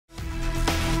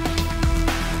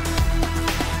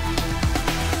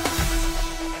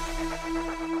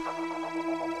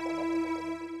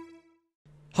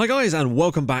Hi guys, and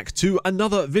welcome back to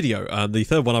another video, the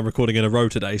third one I'm recording in a row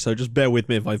today, so just bear with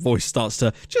me if my voice starts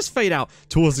to just fade out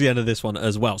towards the end of this one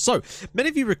as well. So, many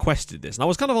of you requested this, and I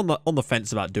was kind of on the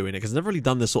fence about doing it, because I've never really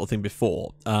done this sort of thing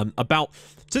before.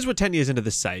 Since we're 10 years into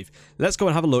this save, let's go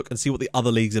and have a look and see what the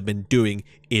other leagues have been doing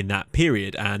in that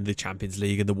period, and the Champions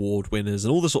League and the award winners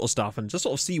and all this sort of stuff, and just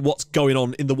sort of see what's going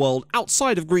on in the world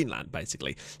outside of Greenland,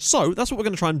 basically. So, that's what we're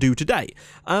going to try and do today.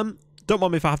 Don't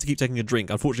mind me if I have to keep taking a drink.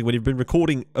 Unfortunately, when you've been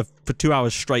recording for 2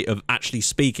 hours straight of actually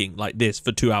speaking like this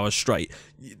for 2 hours straight,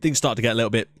 things start to get a little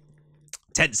bit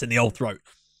tense in the old throat.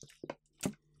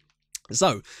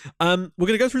 So, we're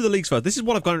going to go through the leagues first. This is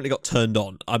what I've currently got turned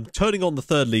on. I'm turning on the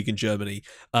third league in Germany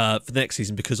for the next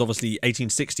season because obviously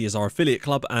 1860 is our affiliate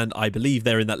club and I believe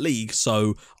they're in that league.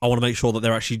 So I want to make sure that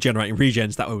they're actually generating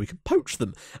regens. That way we can poach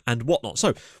them and whatnot.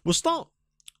 So we'll start.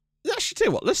 Actually, tell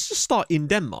you what, let's just start in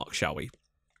Denmark, shall we?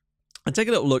 And take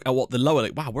a little look at what the lower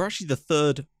league. Wow, we're actually the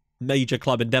third major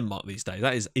club in Denmark these days.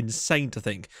 That is insane to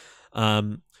think.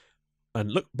 And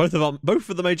look, both of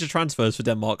the major transfers for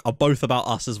Denmark are both about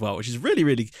us as well, which is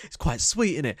really, it's quite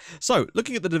sweet, isn't it? So,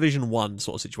 looking at the Division 1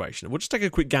 sort of situation, we'll just take a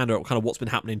quick gander at kind of what's been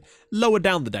happening lower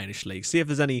down the Danish league, see if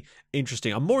there's any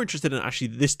interesting. I'm more interested in actually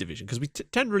this division, because we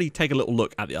tend to really take a little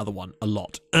look at the other one a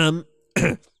lot.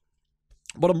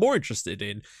 What I'm more interested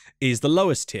in is the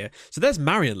lowest tier. So there's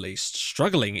Marienlyst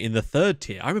struggling in the third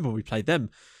tier. I remember we played them,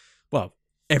 well,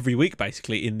 every week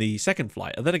basically in the second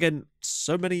flight. And then again,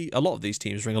 a lot of these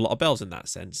teams ring a lot of bells in that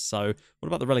sense. So what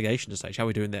about the relegation stage? How are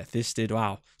we doing there? Thisted,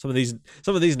 wow. Some of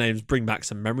these names bring back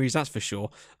some memories, that's for sure.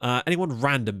 Anyone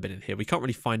random been in here? We can't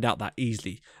really find out that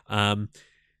easily. Nisha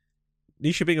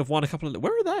Bing have won a couple of.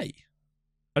 Where are they?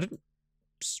 I didn't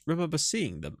remember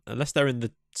seeing them unless they're in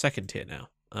the second tier now.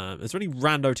 Is there any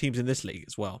rando teams in this league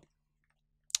as well?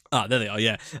 Ah, there they are,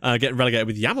 yeah. Getting relegated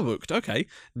with Jammerbucht. Okay.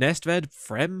 Næstved,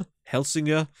 Frem,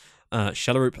 Helsinger,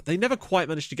 Schellerup. They never quite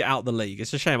managed to get out of the league.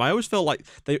 It's a shame. I always felt like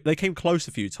they came close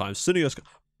a few times. Sunnius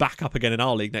back up again in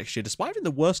our league next year, despite having the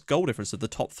worst goal difference of the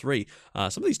top three.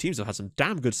 Some of these teams have had some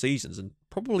damn good seasons and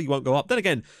probably won't go up. Then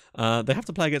again, they have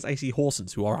to play against AC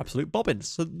Horsens, who are absolute bobbins.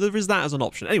 So there is that as an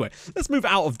option. Anyway, let's move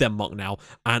out of Denmark now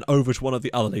and over to one of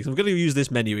the other leagues. I'm going to use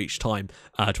this menu each time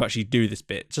to actually do this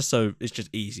bit, just so it's just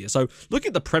easier. So looking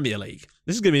at the Premier League,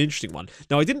 this is going to be an interesting one.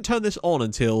 Now, I didn't turn this on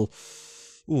until...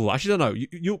 Ooh, I actually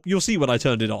don't know. You'll see when I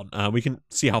turned it on. We can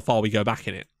see how far we go back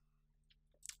in it.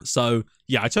 So,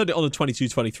 yeah, I turned it on in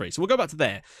 22-23. So we'll go back to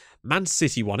there. Man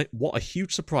City won it. What a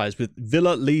huge surprise with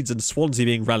Villa, Leeds and Swansea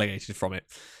being relegated from it.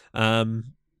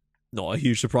 Not a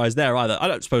huge surprise there either. I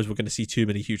don't suppose we're going to see too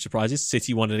many huge surprises.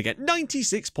 City won it again.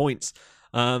 96 points.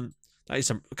 That is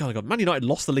some... God, Man United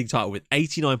lost the league title with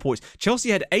 89 points. Chelsea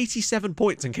had 87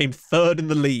 points and came third in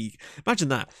the league. Imagine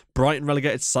that. Brighton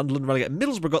relegated, Sunderland relegated.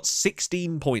 Middlesbrough got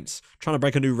 16 points. Trying to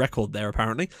break a new record there,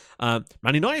 apparently. Man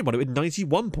United won it with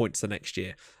 91 points the next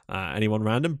year. Anyone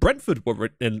random? Brentford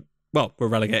were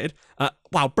relegated.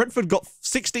 Wow, Brentford got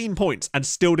 16 points and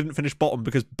still didn't finish bottom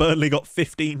because Burnley got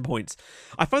 15 points.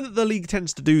 I find that the league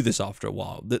tends to do this after a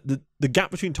while. The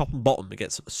gap between top and bottom, it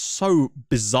gets so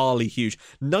bizarrely huge.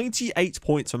 98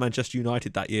 points for Manchester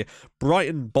United that year.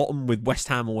 Brighton bottom with West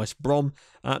Ham and West Brom.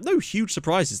 No huge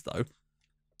surprises though.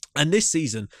 And this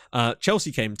season,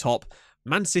 Chelsea came top.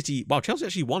 Man City, wow, Chelsea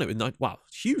actually won it with 9. Wow,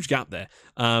 huge gap there.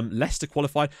 Leicester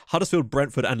qualified. Huddersfield,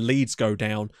 Brentford, and Leeds go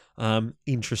down.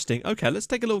 Interesting. Okay, let's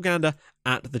take a little gander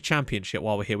at the Championship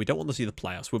while we're here. We don't want to see the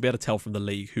playoffs. We'll be able to tell from the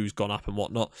league who's gone up and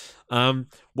whatnot.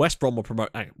 West Brom will promote.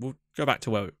 Hang on, we'll go back to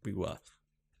where we were.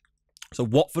 So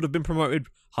Watford have been promoted.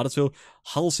 Huddersfield,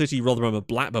 Hull City, Rotherham and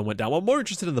Blackburn went down. Well, I'm more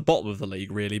interested in the bottom of the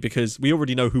league, really, because we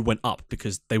already know who went up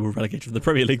because they were relegated from the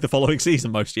Premier League the following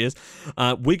season most years.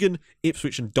 Wigan,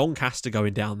 Ipswich and Doncaster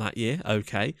going down that year.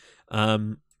 Okay.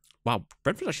 Wow,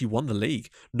 Brentford actually won the league.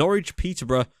 Norwich,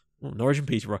 Peterborough, Norwich and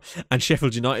Peterborough, and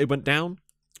Sheffield United went down.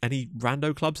 Any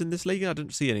rando clubs in this league? I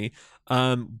didn't see any.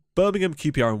 Birmingham,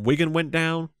 QPR and Wigan went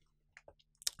down.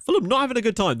 Fulham not having a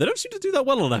good time. They don't seem to do that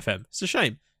well on FM. It's a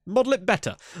shame. Model it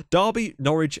better. Derby,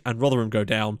 Norwich and Rotherham go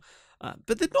down.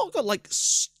 But they've not got like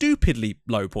stupidly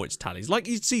low points tallies like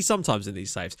you'd see sometimes in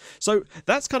these saves. So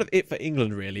that's kind of it for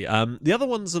England really. The other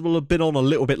ones will have been on a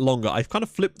little bit longer. I've kind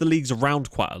of flipped the leagues around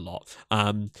quite a lot.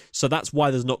 So that's why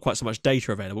there's not quite so much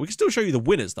data available. We can still show you the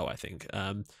winners though, I think.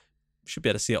 Should be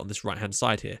able to see it on this right hand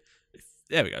side here.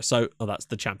 There we go. So that's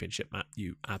the Championship, Matt.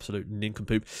 You absolute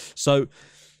nincompoop. So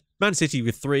Man City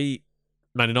with 3.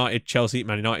 Man United, Chelsea,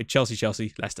 Man United, Chelsea,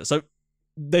 Chelsea, Leicester. So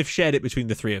they've shared it between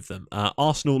the three of them.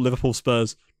 Arsenal, Liverpool,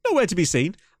 Spurs, nowhere to be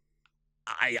seen.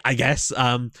 I guess.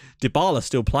 Dybala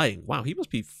still playing. Wow, he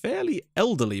must be fairly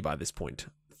elderly by this point.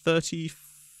 30,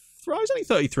 He's only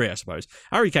 33, I suppose.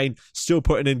 Harry Kane still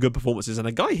putting in good performances. And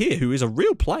a guy here who is a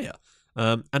real player,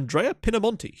 Andrea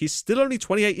Pinamonti. He's still only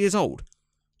 28 years old.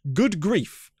 Good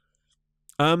grief.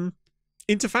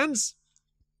 Inter fans,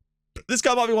 this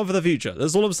guy might be one for the future.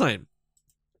 That's all I'm saying.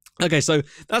 Okay, so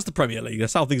that's the Premier League.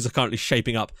 That's how things are currently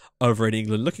shaping up over in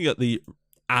England. Looking at the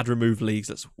ad-removed leagues,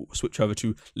 let's switch over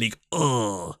to League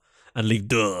 1 and League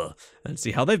 2 and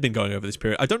see how they've been going over this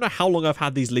period. I don't know how long I've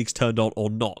had these leagues turned on or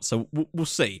not, so we'll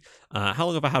see. How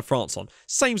long have I had France on?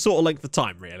 Same sort of length of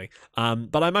time, really.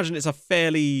 But I imagine it's a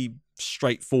fairly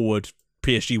straightforward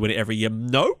PSG win it every year.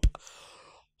 Nope.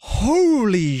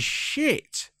 Holy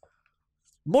shit.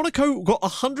 Monaco got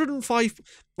 105...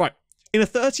 Right, in a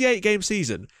 38-game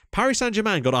season, Paris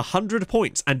Saint-Germain got 100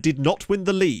 points and did not win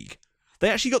the league. They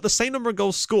actually got the same number of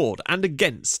goals scored and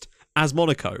against as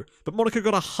Monaco, but Monaco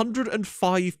got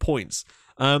 105 points.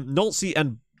 Nancy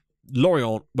and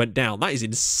Lorient went down. That is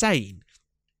insane.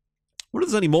 What if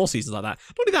there's any more seasons like that?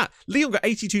 Not only that, Lyon got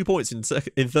 82 points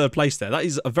in third place there. That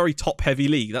is a very top-heavy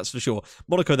league, that's for sure.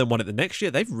 Monaco then won it the next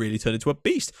year. They've really turned into a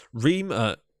beast.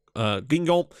 Reims,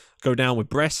 Guingamp go down with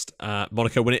Brest.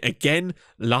 Monaco win it again.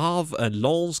 Larve and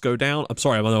Lens go down. I'm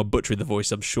sorry, I'm butchering the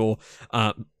voice, I'm sure.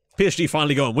 PSG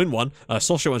finally go and win one.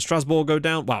 Sochaux and Strasbourg go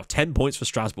down. Wow, 10 points for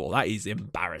Strasbourg. That is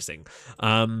embarrassing.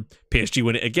 PSG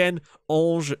win it again.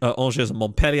 Angers and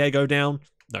Montpellier go down.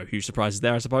 No huge surprises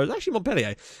there, I suppose. Actually,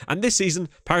 Montpellier. And this season,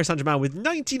 Paris Saint-Germain with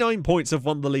 99 points have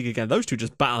won the league again. Those two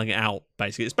just battling it out,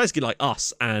 basically. It's basically like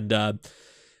us and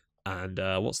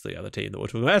what's the other team that we're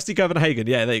talking about? SD Copenhagen.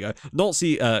 Yeah, there you go.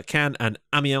 Nancy, Cannes, and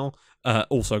Amiens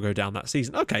also go down that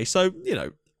season. Okay, so, you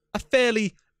know, a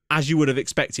fairly as you would have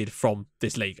expected from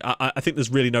this league. I think there's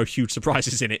really no huge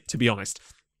surprises in it, to be honest.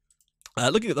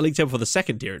 Looking at the league table for the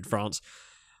second tier in France,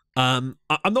 I'm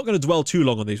not going to dwell too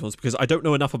long on these ones because I don't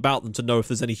know enough about them to know if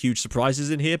there's any huge surprises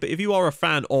in here. But if you are a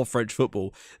fan of French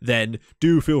football, then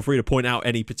do feel free to point out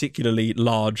any particularly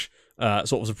large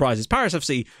sort of surprises. Paris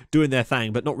FC doing their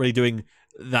thing, but not really doing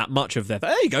that much of their thing.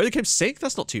 There you go, they came 6th.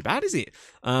 That's not too bad, is it?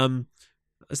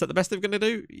 Is that the best they're going to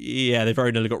do? Yeah, they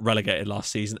very nearly got relegated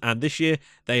last season, and this year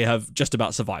they have just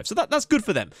about survived. So that's good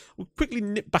for them. We'll quickly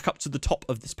nip back up to the top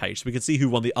of this page so we can see who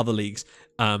won the other leagues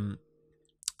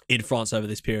in France over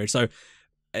this period. So,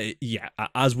 yeah,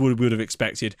 as we would have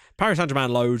expected, Paris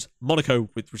Saint-Germain loads, Monaco,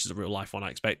 which is a real life one I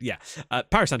expect, yeah.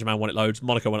 Paris Saint-Germain won it loads,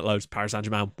 Monaco won it loads, Paris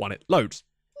Saint-Germain won it loads.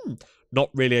 Not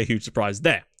really a huge surprise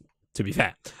there, to be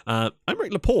fair.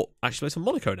 Aymeric Laporte actually plays for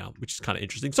Monaco now, which is kind of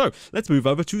interesting. So let's move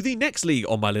over to the next league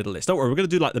on my little list. Don't worry, we're going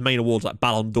to do like the main awards like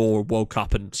Ballon d'Or, World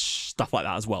Cup, and stuff like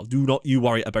that as well. Do not you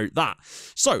worry about that.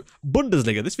 So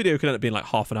Bundesliga. This video could end up being like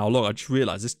half an hour long. I just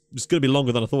realised this was going to be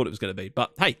longer than I thought it was going to be.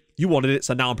 But hey, you wanted it,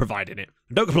 so now I'm providing it.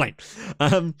 Don't complain.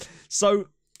 So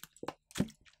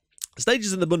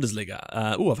stages in the Bundesliga.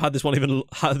 I've had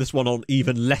this one on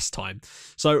even less time.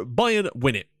 So Bayern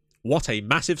win it. What a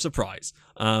massive surprise.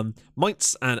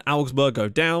 Mainz and Augsburg go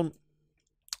down.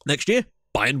 Next year,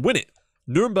 Bayern win it.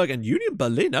 Nuremberg and Union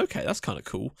Berlin. Okay, that's kind of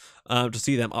cool to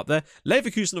see them up there.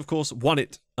 Leverkusen, of course, won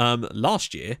it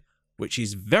last year, which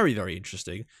is very, very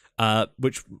interesting,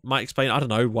 which might explain, I don't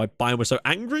know, why Bayern was so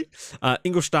angry.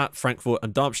 Ingolstadt, Frankfurt,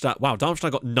 and Darmstadt. Wow,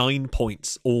 Darmstadt got 9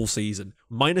 points all season.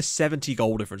 Minus 70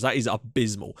 goal difference. That is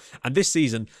abysmal. And this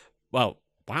season, well,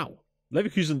 wow.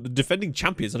 Leverkusen, the defending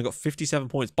champions, only got 57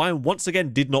 points. Bayern once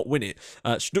again did not win it.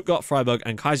 Stuttgart, Freiburg,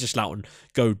 and Kaiserslautern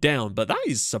go down. But that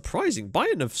is surprising.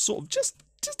 Bayern have sort of just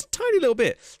a tiny little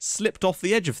bit slipped off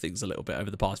the edge of things a little bit over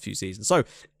the past few seasons. So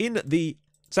in the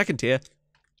second tier,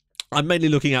 I'm mainly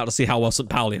looking out to see how well St.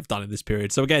 Pauli have done in this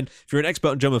period. So again, if you're an expert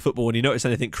on German football and you notice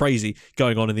anything crazy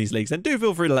going on in these leagues, then do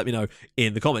feel free to let me know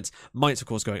in the comments. Mainz, of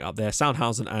course, going up there.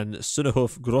 Sandhausen and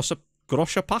Sunnerhof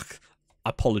Groschapach.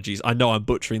 Apologies, I know I'm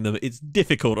butchering them. It's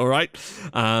difficult, all right?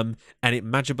 And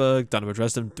Magdeburg, Dynamo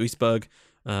Dresden, Duisburg.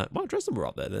 Well, Dresden were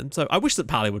up there then. So I wish that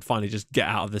Pauli would finally just get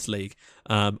out of this league.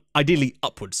 Ideally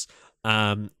upwards.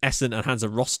 Essen and Hansa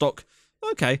Rostock.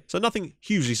 Okay, so nothing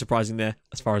hugely surprising there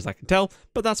as far as I can tell,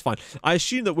 but that's fine. I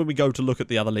assume that when we go to look at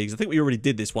the other leagues, I think we already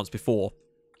did this once before,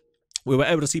 we were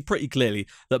able to see pretty clearly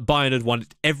that Bayern had won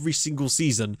it every single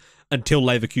season until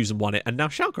Leverkusen won it, and now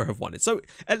Schalke have won it. So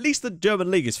at least the German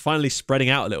league is finally spreading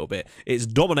out a little bit. It's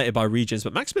dominated by regions,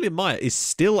 but Maximilian Meyer is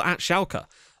still at Schalke,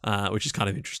 which is kind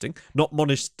of interesting. Not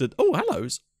monitored. Oh, hello.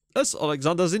 That's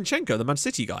Alexander Zinchenko, the Man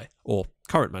City guy, or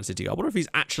current Man City guy. I wonder if he's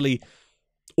actually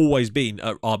always been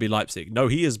at RB Leipzig. No,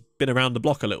 he has been around the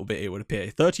block a little bit, it would appear.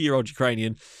 30-year-old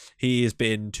Ukrainian. He has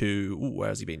been to... where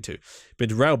has he been to? Been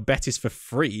to Real Betis for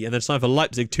free, and then signed for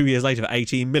Leipzig 2 years later for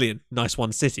 18 million. Nice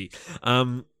one, City.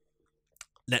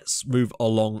 Let's move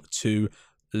along to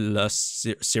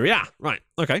Serie A. Right,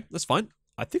 okay, that's fine.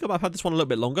 I think I might have had this one a little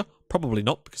bit longer. Probably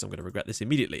not, because I'm going to regret this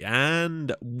immediately.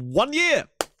 And 1 year.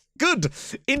 Good.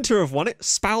 Inter have won it.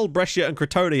 Spal, Brescia, and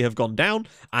Crotone have gone down.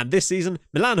 And this season,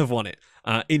 Milan have won it.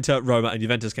 Inter, Roma, and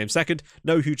Juventus came second.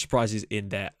 No huge surprises in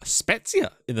there.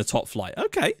 Spezia in the top flight.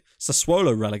 Okay.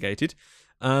 Sassuolo relegated.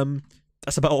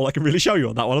 That's about all I can really show you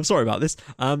on that one. I'm sorry about this.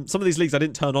 Some of these leagues I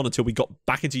didn't turn on until we got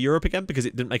back into Europe again, because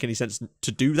it didn't make any sense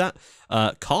to do that.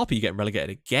 Carpi getting relegated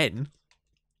again.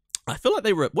 I feel like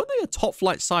weren't they a top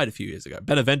flight side a few years ago?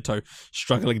 Benevento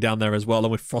struggling down there as well,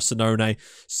 along with Frosinone,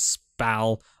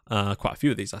 Spal, quite a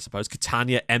few of these, I suppose.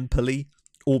 Catania, Empoli,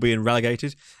 all being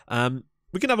relegated.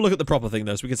 We can have a look at the proper thing,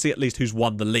 though, so we can see at least who's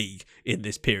won the league in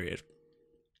this period.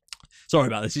 Sorry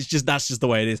about this. That's just the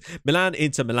way it is. Milan,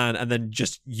 Inter, Milan, and then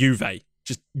just Juve.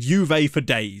 Just Juve for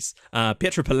days.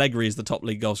 Pietro Pellegrini is the top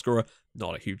league goal scorer.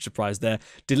 Not a huge surprise there.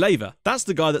 De Leva, that's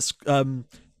the guy that's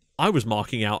I was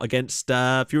marking out against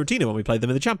Fiorentina when we played them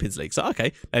in the Champions League. So,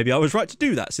 okay, maybe I was right to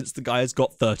do that, since the guy has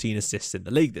got 13 assists in the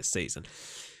league this season.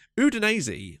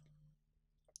 Udinese,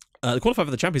 they qualified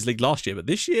for the Champions League last year, but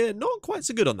this year, not quite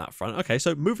so good on that front. Okay,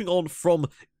 so moving on from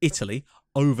Italy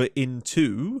over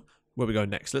into... where we go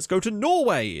next? Let's go to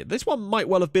Norway. This one might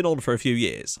well have been on for a few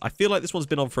years. I feel like this one's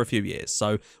been on for a few years,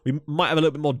 so we might have a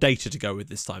little bit more data to go with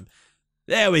this time.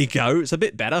 There we go. It's a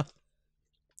bit better.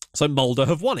 So Molde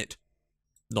have won it.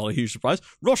 Not a huge surprise.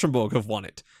 Rochenborg have won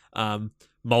it.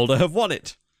 Molde have won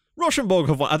it. Rochenborg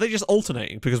have won. Are they just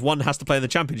alternating? Because one has to play in the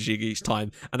Champions League each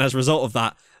time, and as a result of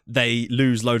that, they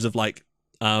lose loads of, like,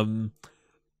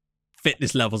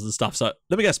 fitness levels and stuff. So,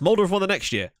 let me guess. Molde have won the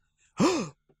next year.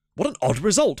 What an odd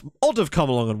result. Odd have come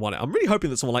along and won it. I'm really hoping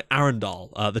that someone like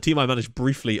Arendal, the team I managed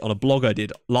briefly on a blog I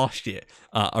did last year,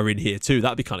 are in here too.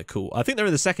 That'd be kind of cool. I think they're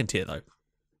in the second tier, though.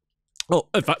 Oh,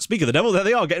 in fact, speak of the devil, there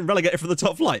they are, getting relegated from the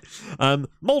top flight.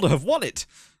 Molde have won it.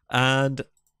 And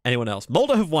anyone else?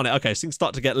 Molde have won it. Okay, so things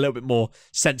start to get a little bit more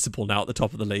sensible now at the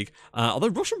top of the league. Although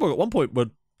Rochenborg at one point were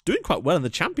doing quite well in the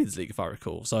Champions League, if I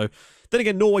recall. So, then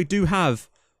again, Norway do have...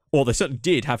 or they certainly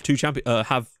did have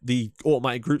have the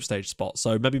automatic group stage spot.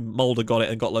 So maybe Molde got it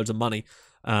and got loads of money.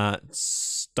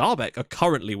 Stabæk are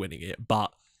currently winning it,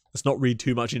 but let's not read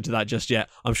too much into that just yet.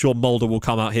 I'm sure Molde will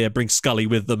come out here, bring Scully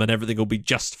with them, and everything will be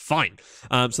just fine.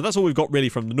 So that's all we've got really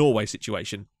from the Norway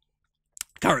situation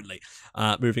currently.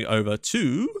 Moving over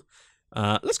to...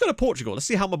 let's go to Portugal. Let's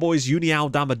see how my boys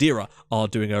União da Madeira are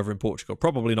doing over in Portugal.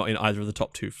 Probably not in either of the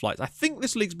top two flights. I think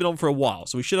this league's been on for a while,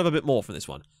 so we should have a bit more from this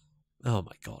one. Oh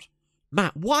my god.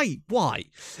 Matt, why?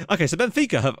 Okay, so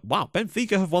Benfica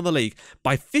have won the league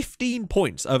by 15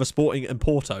 points over Sporting and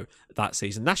Porto that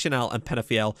season. Nacional and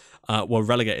Penafiel were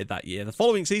relegated that year. The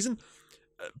following season,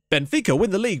 Benfica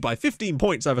win the league by 15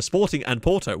 points over Sporting and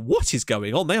Porto. What is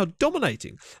going on? They are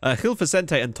dominating. Gil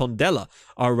Vicente and Tondela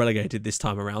are relegated this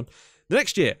time around. The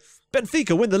next year,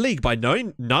 Benfica win the league by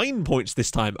 9 points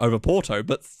this time over Porto,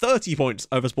 but 30 points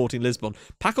over Sporting Lisbon.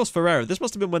 Pacos Ferreira, this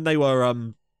must have been when they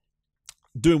were...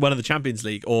 doing well in the Champions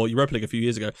League or Europa League a few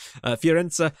years ago.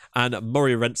 Fiorenza and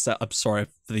Moreirense, I'm sorry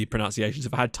for the pronunciations.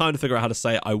 If I had time to figure out how to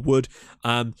say it, I would.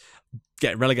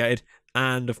 Get relegated.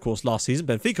 And, of course, last season,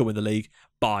 Benfica win the league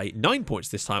by 9 points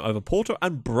this time over Porto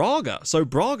and Braga. So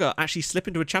Braga actually slip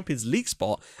into a Champions League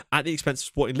spot at the expense of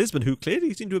Sporting Lisbon, who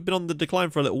clearly seem to have been on the decline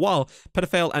for a little while.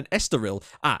 Penafiel and Estoril.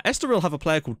 Estoril have a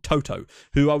player called Toto,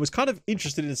 who I was kind of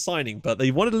interested in signing, but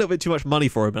they wanted a little bit too much money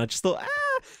for him, and I just thought,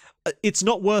 it's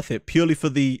not worth it purely for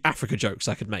the Africa jokes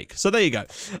I could make. So there you go.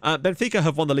 Benfica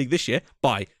have won the league this year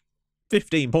by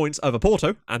 15 points over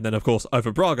Porto, and then, of course,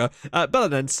 over Braga.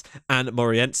 Belenenses and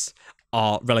Moreirense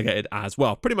are relegated as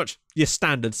well. Pretty much your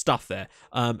standard stuff there.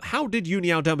 How did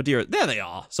União da Madeira... There they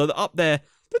are. So they're up there.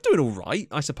 They're doing all right,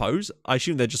 I suppose. I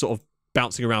assume they're just sort of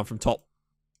bouncing around from top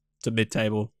to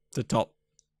mid-table to top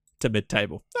to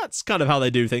mid-table. That's kind of how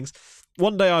they do things.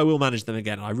 One day I will manage them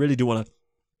again. I really do want to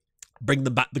bring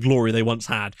them back the glory they once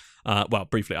had. Well,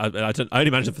 briefly. I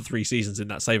only managed them for 3 seasons in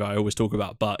that save I always talk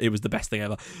about, but it was the best thing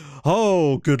ever.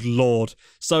 Oh, good lord.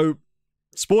 So,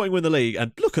 Sporting win the league,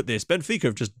 and look at this. Benfica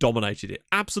have just dominated it.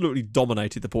 Absolutely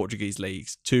dominated the Portuguese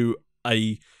leagues to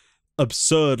a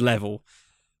absurd level.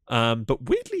 But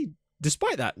weirdly,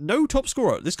 despite that, no top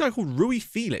scorer. This guy called Rui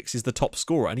Felix is the top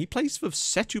scorer, and he plays for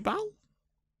Setúbal?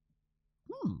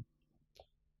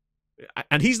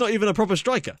 And he's not even a proper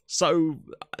striker. So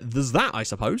there's that, I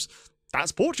suppose.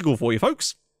 That's Portugal for you,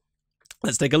 folks.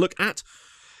 Let's take a look at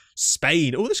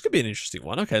Spain. Oh, this could be an interesting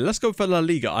one. Okay, let's go for La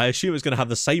Liga. I assume it's going to have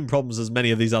the same problems as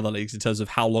many of these other leagues in terms of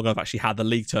how long I've actually had the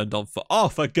league turned on for. Oh,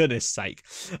 for goodness sake.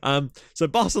 So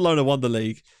Barcelona won the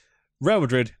league. Real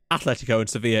Madrid, Atletico, and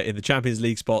Sevilla in the Champions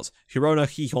League spots. Girona,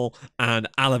 Gijón, and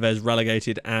Alaves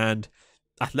relegated. And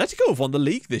Atletico have won the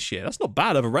league this year. That's not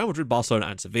bad over Real Madrid, Barcelona,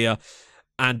 and Sevilla.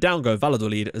 And down go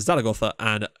Valladolid, Zaragoza,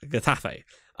 and Getafe.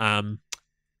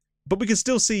 But we can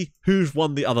still see who's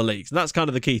won the other leagues. And that's kind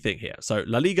of the key thing here. So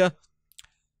La Liga,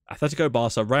 Atletico,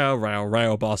 Barca,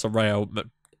 Real, Barca, Real,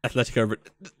 Atletico,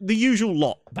 the usual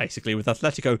lot, basically, with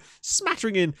Atletico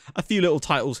smattering in a few little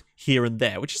titles here and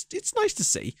there, which is, it's nice to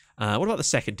see. What about the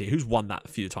second tier? Who's won that a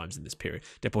few times in this period?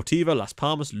 Deportivo, Las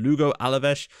Palmas, Lugo,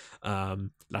 Alaves,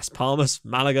 Las Palmas,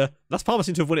 Malaga. Las Palmas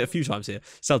seem to have won it a few times here.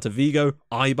 Celta Vigo,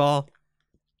 Eibar,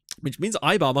 which means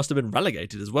Eibar must have been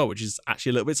relegated as well, which is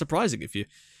actually a little bit surprising if you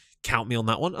count me on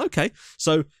that one. Okay,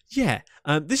 so yeah,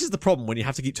 this is the problem when you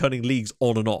have to keep turning leagues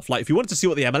on and off. Like, if you wanted to see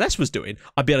what the MLS was doing,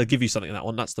 I'd be able to give you something on that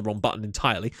one. That's the wrong button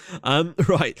entirely.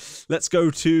 Right, let's go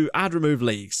to add remove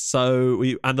leagues. So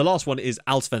and the last one is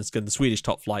Allsvenskan, the Swedish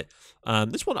top flight.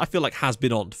 This one I feel like has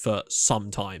been on for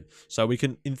some time, so we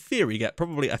can in theory get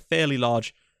probably a fairly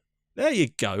large. There you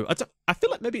go. I feel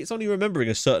like maybe it's only remembering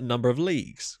a certain number of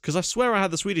leagues, because I swear I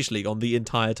had the Swedish league on the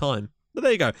entire time. But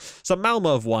there you go. So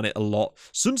Malmö have won it a lot.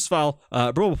 Sundsvall,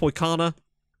 Brommapojkarna,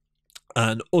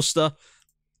 and Uster.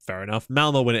 Fair enough.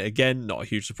 Malmö win it again. Not a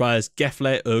huge surprise.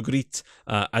 Gefle, Örgryte,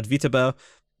 Advitaber.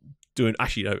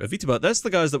 Actually, no, Advitaber. That's the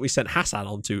guys that we sent Hassan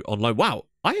onto on loan. Wow.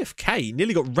 IFK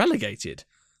nearly got relegated.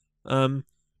 Don't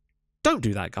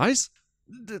do that, guys.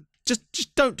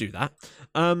 Just don't do that.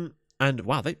 And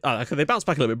wow, they bounced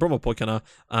back a little bit. Brommapojkarna,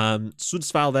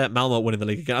 Sundsvall there, Malmö winning the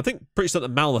league again. I think pretty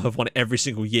certain that Malmö have won it every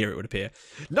single year, it would appear.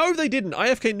 No, they didn't.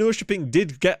 IFK Norrköping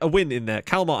did get a win in there.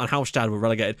 Kalmar and Halmstad were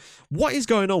relegated. What is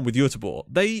going on with Göteborg?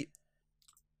 They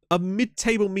are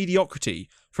mid-table mediocrity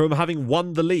from having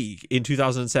won the league in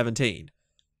 2017.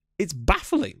 It's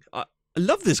baffling. I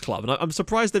love this club, and I'm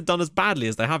surprised they've done as badly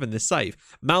as they have in this save.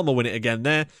 Malmö win it again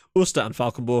there. Uster and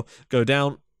Falkenborg go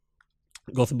down.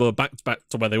 Gothenburg back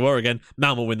to where they were again.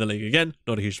 Malmö win the league again.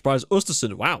 Not a huge surprise.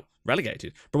 Östersund, wow,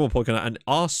 relegated. Brommapojkarna and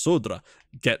Södra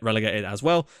get relegated as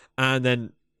well. And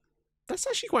then that's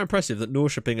actually quite impressive that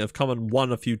Norrköping have come and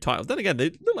won a few titles. Then again,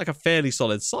 they look like a fairly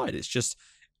solid side.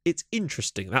 It's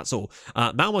interesting, that's all.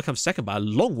 Malmö comes second by a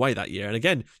long way that year. And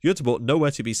again, Göteborg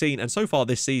nowhere to be seen. And so far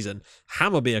this season,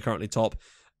 Hammarby are currently top.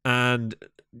 And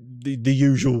the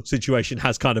usual situation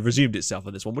has kind of resumed itself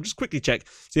on this one. We'll just quickly check,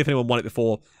 see if anyone won it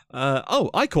before.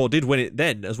 ICOR did win it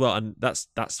then as well, and that's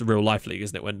the real life league,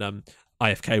 isn't it? When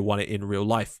IFK won it in real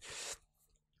life.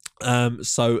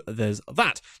 So there's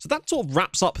that. So that sort of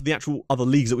wraps up the actual other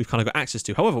leagues that we've kind of got access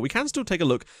to. However, we can still take a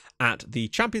look at the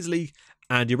Champions League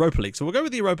and Europa League. So we'll go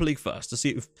with the Europa League first to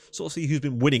see who's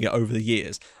been winning it over the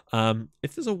years.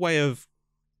 If there's a way of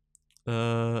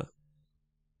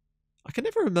I can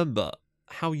never remember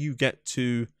how you get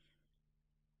to.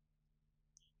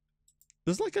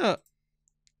 There's like a.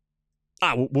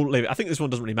 We'll leave it. I think this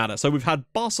one doesn't really matter. So we've had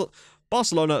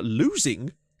Barcelona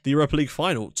losing the Europa League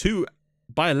final to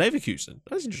Bayer Leverkusen.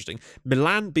 That's interesting.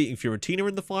 Milan beating Fiorentina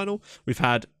in the final. We've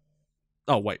had.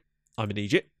 Oh wait, I'm in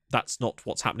Egypt. That's not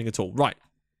what's happening at all. Right.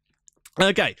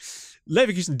 Okay.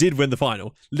 Leverkusen did win the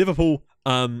final. Liverpool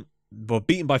were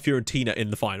beaten by Fiorentina in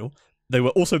the final. They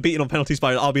were also beaten on penalties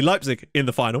by RB Leipzig in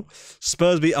the final.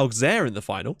 Spurs beat Auxerre in the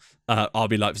final.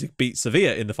 RB Leipzig beat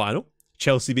Sevilla in the final.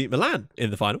 Chelsea beat Milan in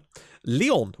the final.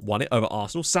 Lyon won it over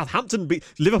Arsenal. Southampton beat...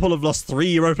 Liverpool have lost 3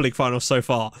 Europa League finals so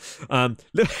far. I'm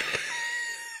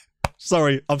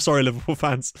sorry, Liverpool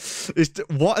fans.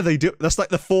 What are they doing? That's like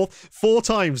the four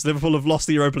times Liverpool have lost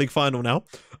the Europa League final now.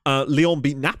 Lyon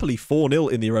beat Napoli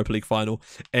 4-0 in the Europa League final,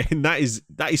 and that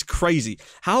is crazy.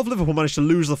 How have Liverpool managed to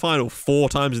lose the final 4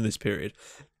 times in this period?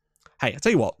 Hey, I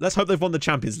tell you what, let's hope they've won the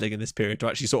Champions League in this period to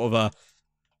actually sort of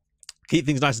keep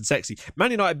things nice and sexy. Man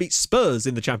United beat Spurs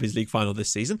in the Champions League final this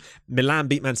season. Milan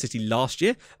beat Man City last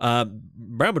year.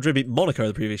 Real Madrid beat Monaco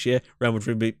the previous year. Real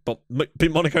Madrid beat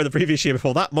Monaco the previous year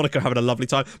before that. Monaco having a lovely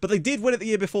time, but they did win it the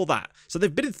year before that. So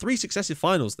they've been in 3 successive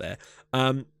finals there.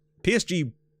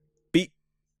 PSG beat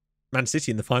Man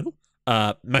City in the final.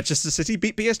 Manchester City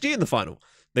beat PSG in the final.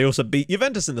 They also beat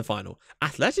Juventus in the final.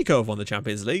 Atletico have won the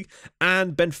Champions League.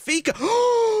 And Benfica...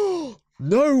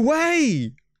 No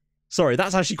way! Sorry,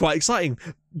 that's actually quite exciting.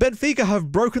 Benfica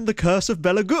have broken the curse of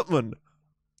Bela Gutmann.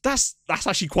 That's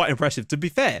actually quite impressive, to be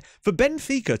fair. For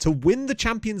Benfica to win the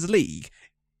Champions League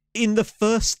in the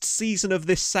first season of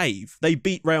this save, they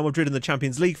beat Real Madrid in the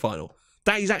Champions League final.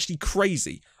 That is actually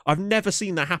crazy. I've never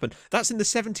seen that happen. That's in the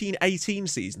 17-18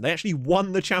 season. They actually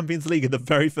won the Champions League in the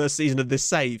very first season of this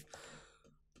save.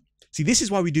 See, this is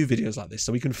why we do videos like this,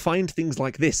 so we can find things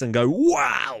like this and go,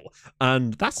 wow!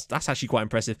 And that's actually quite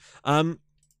impressive.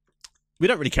 we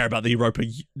don't really care about the Europa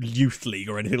Youth League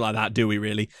or anything like that, do we?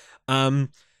 Really?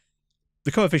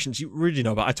 The coefficients you really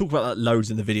know about. I talk about that loads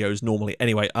in the videos normally.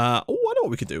 Anyway, I know what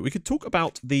we could do. We could talk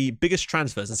about the biggest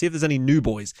transfers and see if there's any new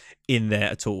boys in there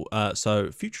at all.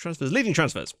 So future transfers, leading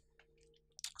transfers.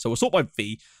 So we'll sort by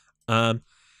V.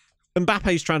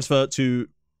 Mbappe's transfer to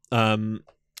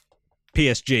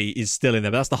PSG is still in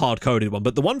there, but that's the hard-coded one.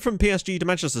 But the one from PSG to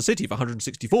Manchester City for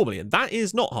 164 million, that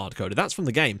is not hard-coded. That's from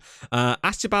the game.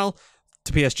 Astibal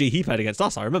to PSG, he played against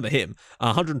us. I remember him.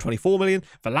 124 million.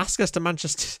 Velasquez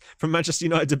to from Manchester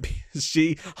United to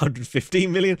PSG,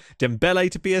 115 million. Dembele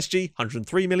to PSG,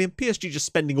 103 million. PSG just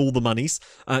spending all the monies.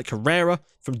 Carrera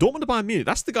from Dortmund to Bayern Munich.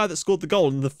 That's the guy that scored the goal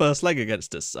in the first leg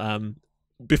against us.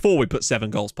 Before we put 7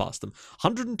 goals past them.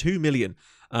 102 million.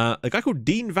 A guy called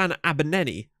Dean van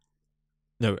Abenen.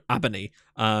 No, Abeny.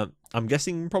 I'm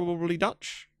guessing probably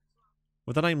Dutch.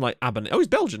 With a name like Abeny. Oh, he's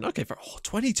Belgian. Okay, for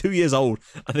 22 years old.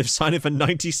 And they've signed him for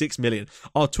 96 million.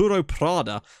 Arturo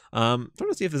Prada. Trying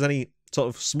to see if there's any sort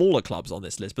of smaller clubs on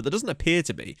this list, but there doesn't appear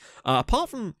to be. Apart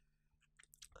from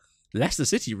Leicester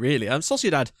City, really.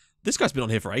 Sociedad, this guy's been on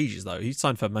here for ages, though. He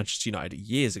signed for Manchester United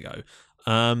years ago.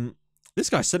 This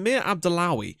guy, Samir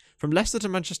Abdullawi, from Leicester to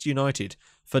Manchester United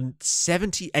for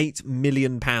 £78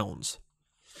 million.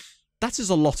 That is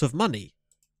a lot of money,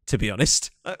 to be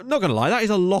honest. Not going to lie, that is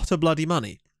a lot of bloody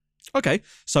money. Okay,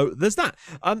 so there's that.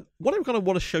 What I'm going to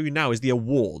want to show you now is the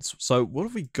awards. So what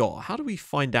have we got? How do we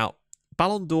find out?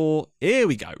 Ballon d'Or. Here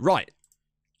we go. Right.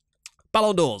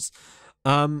 Ballon d'Ors.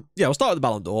 Yeah, we'll start with the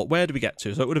Ballon d'Or. Where do we get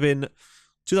to? So it would have been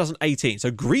 2018. So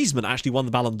Griezmann actually won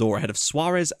the Ballon d'Or ahead of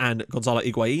Suarez and Gonzalo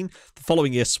Higuain. The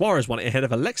following year, Suarez won it ahead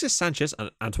of Alexis Sanchez and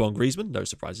Antoine Griezmann. No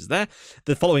surprises there.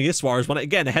 The following year, Suarez won it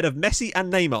again ahead of Messi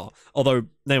and Neymar. Although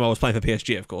Neymar was playing for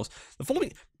PSG, of course. The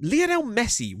following, Lionel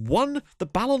Messi won the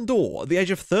Ballon d'Or at the age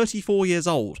of 34 years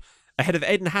old ahead of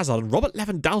Eden Hazard and Robert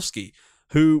Lewandowski,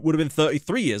 who would have been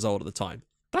 33 years old at the time.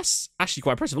 That's actually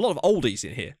quite impressive. A lot of oldies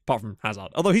in here, apart from Hazard.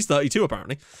 Although he's 32,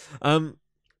 apparently.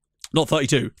 Not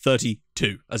 32,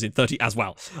 32, as in 30 as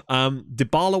well.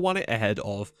 Dybala won it ahead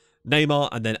of Neymar,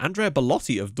 and then Andrea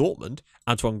Belotti of Dortmund.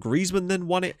 Antoine Griezmann then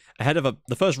won it ahead of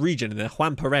the first region in there,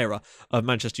 Juan Pereira of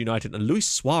Manchester United, and Luis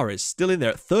Suarez still in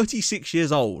there at 36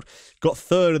 years old. Got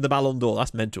third in the Ballon d'Or.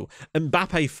 That's mental.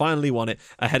 Mbappe finally won it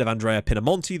ahead of Andrea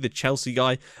Pinamonti, the Chelsea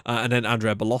guy, and then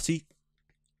Andrea Belotti.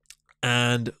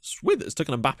 And it's weird that it's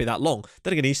taken Mbappe that long.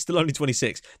 Then again, he's still only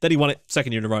 26. Then he won it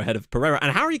second year in a row ahead of Pereira.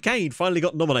 And Harry Kane finally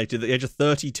got nominated at the age of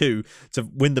 32 to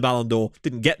win the Ballon d'Or.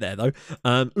 Didn't get there, though.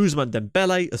 Ousmane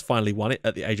Dembele has finally won it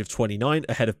at the age of 29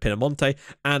 ahead of Pinamonti.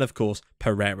 And, of course,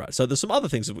 Pereira. So there's some other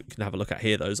things that we can have a look at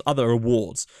here, those other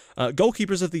awards.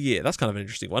 Goalkeepers of the Year. That's kind of an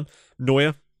interesting one.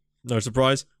 Neuer. No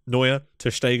surprise. Neuer,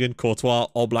 Ter Stegen, Courtois,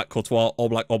 Oblak, Courtois,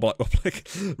 Oblak,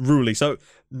 Rulli. So,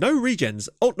 no regens.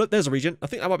 Oh, no, there's a regen. I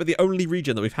think that might be the only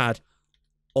regen that we've had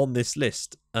on this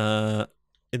list. In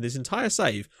this entire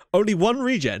save. Only one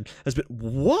regen has been...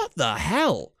 What the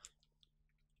hell?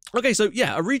 Okay, so,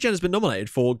 yeah, a regen has been nominated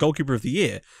for Goalkeeper of the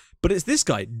Year. But it's this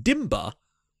guy, Dimba,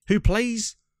 who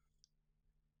plays...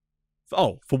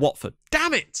 for Watford.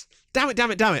 Damn it! Damn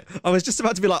it. I was just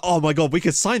about to be like, oh my God, we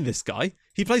could sign this guy.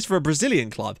 He plays for a Brazilian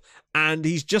club, and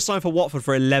he's just signed for Watford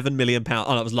for £11 million.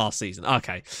 Oh, that was last season.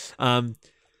 Okay.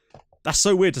 That's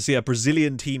so weird to see a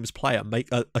Brazilian team's player make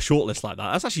a shortlist like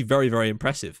that. That's actually very, very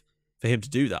impressive for him to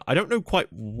do that. I don't know quite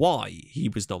why he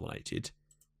was nominated.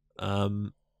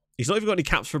 He's not even got any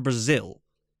caps for Brazil.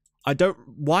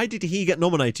 Why did he get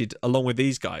nominated along with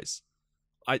these guys?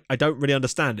 I don't really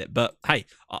understand it, but hey,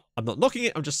 I'm not knocking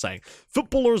it, I'm just saying.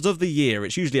 Footballers of the Year,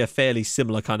 it's usually a fairly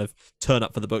similar kind of turn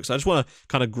up for the books. I just want to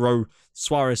kind of grow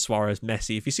Suarez,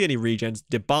 Messi. If you see any regens,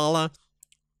 Dybala,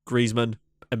 Griezmann,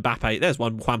 Mbappe, there's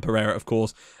one, Juan Pereira, of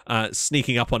course,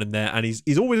 sneaking up on him there, and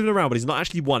he's always been around, but he's not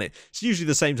actually won it. It's usually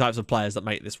the same types of players that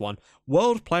make this one.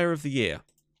 World Player of the Year.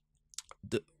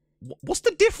 What's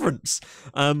the difference?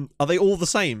 Are they all the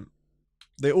same?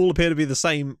 They all appear to be the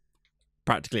same.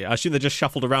 Practically. I assume they're just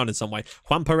shuffled around in some way.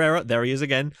 Juan Pereira, there he is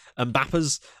again.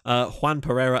 Mbappe's Juan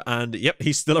Pereira, and yep,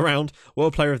 he's still around.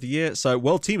 World Player of the Year, so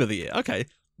World Team of the Year. Okay,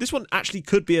 this one actually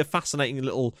could be a fascinating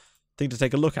little thing to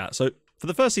take a look at. So for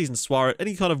the first season, Suarez,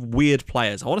 any kind of weird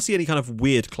players. I want to see any kind of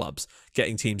weird clubs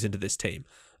getting teams into this team.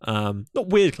 Not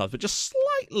weird clubs, but just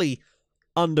slightly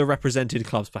underrepresented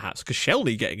clubs, perhaps. Because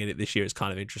Shelny getting in it this year is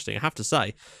kind of interesting, I have to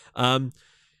say.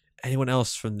 Anyone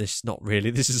else from this? Not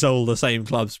really. This is all the same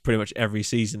clubs pretty much every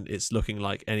season, it's looking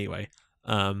like anyway.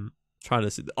 Trying to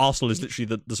see. Arsenal is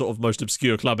literally the sort of most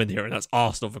obscure club in here, and that's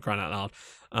Arsenal, for crying out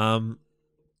loud.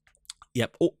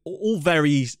 Yep, all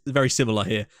very, very similar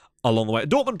here. along the way. A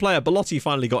Dortmund player, Belotti,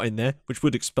 finally got in there, which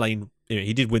would explain,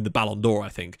 he did win the Ballon d'Or, I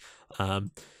think.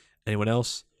 Anyone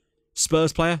else?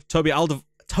 Spurs player, Toby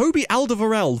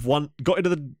Alderweireld got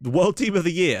into the World Team of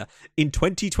the Year in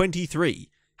 2023.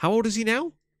 How old is he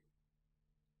now?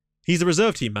 He's the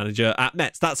reserve team manager at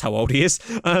Metz. That's how old he is.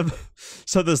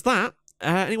 So there's that.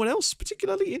 Anyone else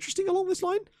particularly interesting along this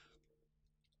line?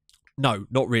 No,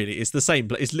 not really. It's the same.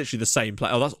 It's literally the same play.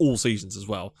 Oh, that's all seasons as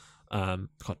well.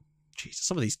 God, Jesus,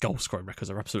 some of these goal scoring records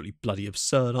are absolutely bloody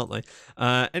absurd, aren't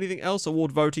they? Anything else?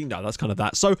 Award voting? No, that's kind of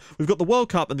that. So we've got the World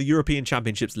Cup and the European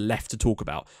Championships left to talk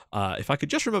about. If I could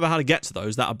just remember how to get to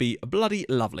those, that would be bloody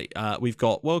lovely. We've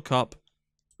got World Cup.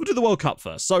 We'll do the World Cup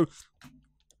first. So,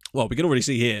 well, we can already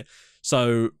see here.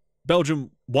 So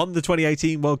Belgium won the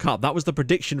 2018 World Cup. That was the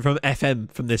prediction from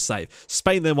FM from this save.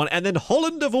 Spain then won. And then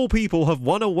Holland, of all people, have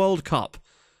won a World Cup.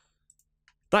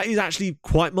 That is actually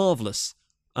quite marvellous.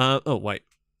 Oh, wait.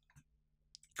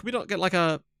 Can we not get like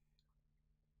a...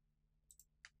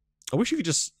 I wish you could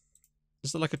just...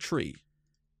 Is there like a tree?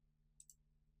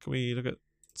 Can we look at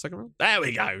the second round? There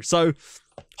we go. So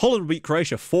Holland beat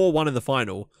Croatia 4-1 in the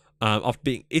final after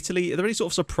beating Italy. Are there any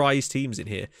sort of surprise teams in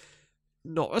here?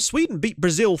 No, Sweden beat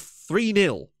Brazil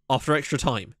 3-0 after extra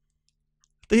time.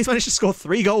 They managed to score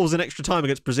 3 goals in extra time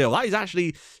against Brazil. That is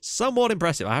actually somewhat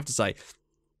impressive, I have to say.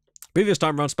 Previous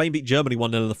time around, Spain beat Germany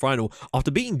 1-0 in the final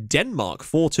after beating Denmark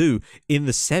 4-2 in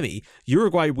the semi.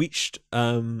 Uruguay reached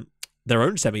their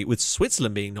own semi with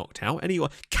Switzerland being knocked out. Anyway,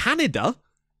 Canada,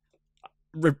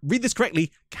 read this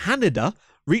correctly, Canada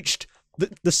reached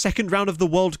the second round of the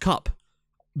World Cup,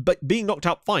 but being knocked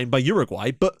out fine by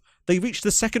Uruguay, but they reached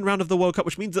the second round of the World Cup,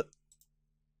 which means that...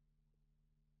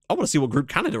 I want to see what group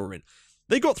Canada are in.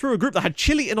 They got through a group that had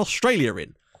Chile and Australia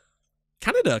in.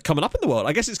 Canada coming up in the world.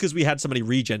 I guess it's because we had so many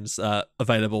regions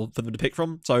available for them to pick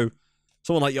from. So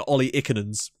someone like your Ollie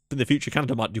Ikkonens, in the future,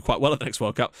 Canada might do quite well at the next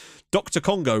World Cup. Dr.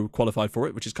 Congo qualified for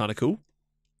it, which is kind of cool.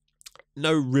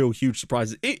 No real huge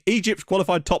surprises. Egypt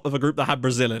qualified top of a group that had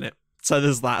Brazil in it. So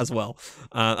there's that as well.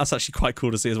 That's actually quite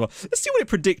cool to see as well. Let's see what it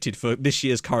predicted for this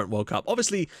year's current World Cup.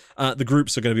 Obviously, the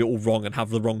groups are going to be all wrong and have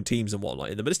the wrong teams and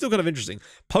whatnot in them, but it's still kind of interesting.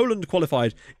 Poland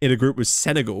qualified in a group with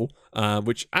Senegal,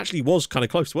 which actually was kind of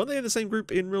close. Weren't they in the same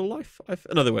group in real life?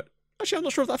 No, they were. Actually, I'm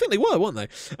not sure if I think they were, weren't they?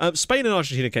 Spain and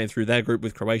Argentina came through their group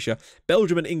with Croatia.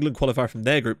 Belgium and England qualified from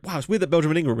their group. Wow, it's weird that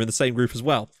Belgium and England were in the same group as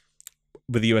well,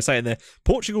 with the USA in there.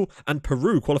 Portugal and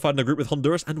Peru qualified in a group with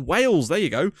Honduras and Wales. There you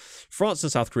go. France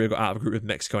and South Korea got out of a group with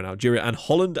Mexico and Algeria, and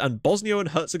Holland and Bosnia and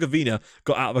Herzegovina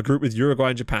got out of a group with Uruguay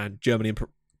and Japan. Germany and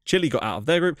Chile got out of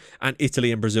their group, and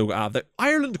Italy and Brazil got out of their...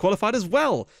 Ireland qualified as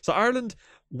well. So Ireland,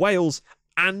 Wales,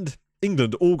 and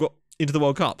England all got into the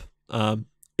World Cup.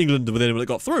 England were the only one that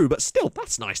got through, but still,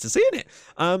 that's nice to see, isn't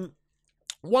it?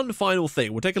 One final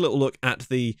thing. We'll take a little look at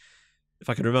the... If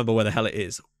I can remember where the hell it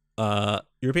is.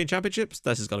 European Championships?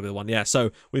 This is going to be the one, yeah.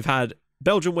 So we've had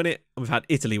Belgium win it, and we've had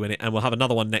Italy win it, and we'll have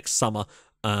another one next summer,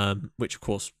 which, of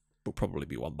course, will probably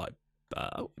be won by...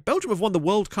 Belgium have won the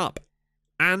World Cup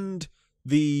and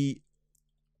the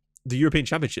European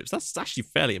Championships. That's actually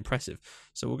fairly impressive.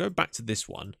 So we'll go back to this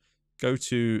one, go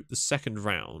to the second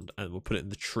round, and we'll put it in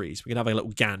the tree, so we can have a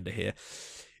little gander here.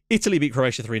 Italy beat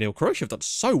Croatia 3-0. Croatia have done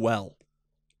so well.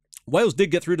 Wales did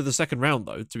get through to the second round,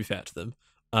 though, to be fair to them.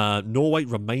 Norway,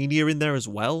 Romania in there as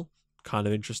well. Kind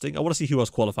of interesting. I want to see who else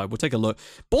qualified. We'll take a look.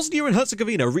 Bosnia and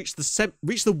Herzegovina reached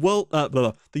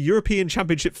the European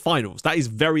Championship finals. That is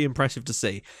very impressive to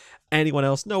see. Anyone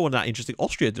else? No one that interesting.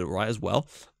 Austria did all right as well.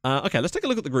 Okay, let's take a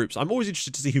look at the groups. I'm always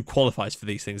interested to see who qualifies for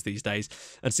these things these days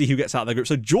and see who gets out of their group.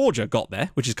 So Georgia got there,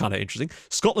 which is kind of interesting.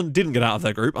 Scotland didn't get out of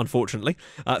their group, unfortunately.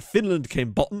 Finland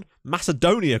came bottom.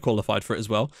 Macedonia qualified for it as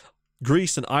well.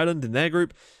 Greece and Ireland in their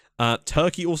group.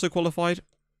 Turkey also qualified.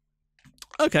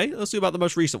 Okay, let's do about the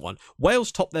most recent one.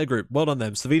 Wales topped their group. Well done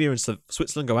them. Slovenia and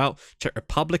Switzerland go out. Czech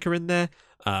Republic are in there.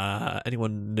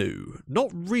 Anyone new?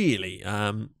 Not really.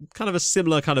 Kind of a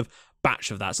similar kind of batch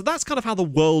of that. So that's kind of how the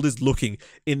world is looking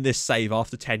in this save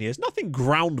after 10 years. Nothing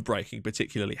groundbreaking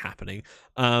particularly happening.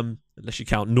 Unless you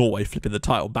count Norway flipping the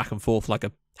title back and forth like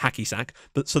a hacky sack.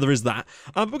 But so there is that.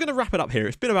 We're going to wrap it up here.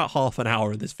 It's been about half an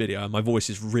hour in this video and my voice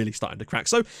is really starting to crack.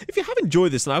 So if you have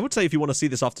enjoyed this, and I would say if you want to see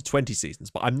this after 20 seasons,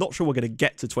 but I'm not sure we're going to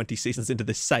get to 20 seasons into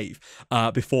this save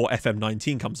before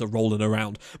FM19 comes a rolling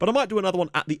around. But I might do another one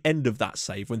at the end of that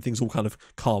save when things all kind of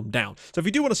calm down. So if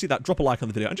you do want to see that, drop a like on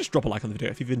the video, and just drop a like on the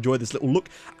video if you've enjoyed this little look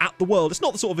at the world. It's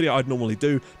not the sort of video I'd normally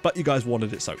do, but you guys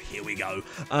wanted it, so here we go.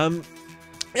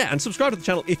 Yeah, and subscribe to the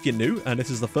channel if you're new, and this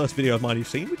is the first video of mine you've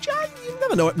seen, which you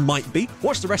never know, it might be.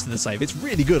 Watch the rest of the save, it's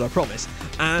really good, I promise.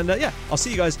 And yeah, I'll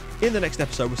see you guys in the next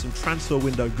episode with some transfer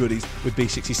window goodies with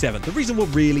B67, the reason we're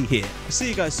really here. I'll see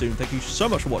you guys soon, thank you so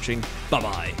much for watching,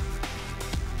 bye-bye.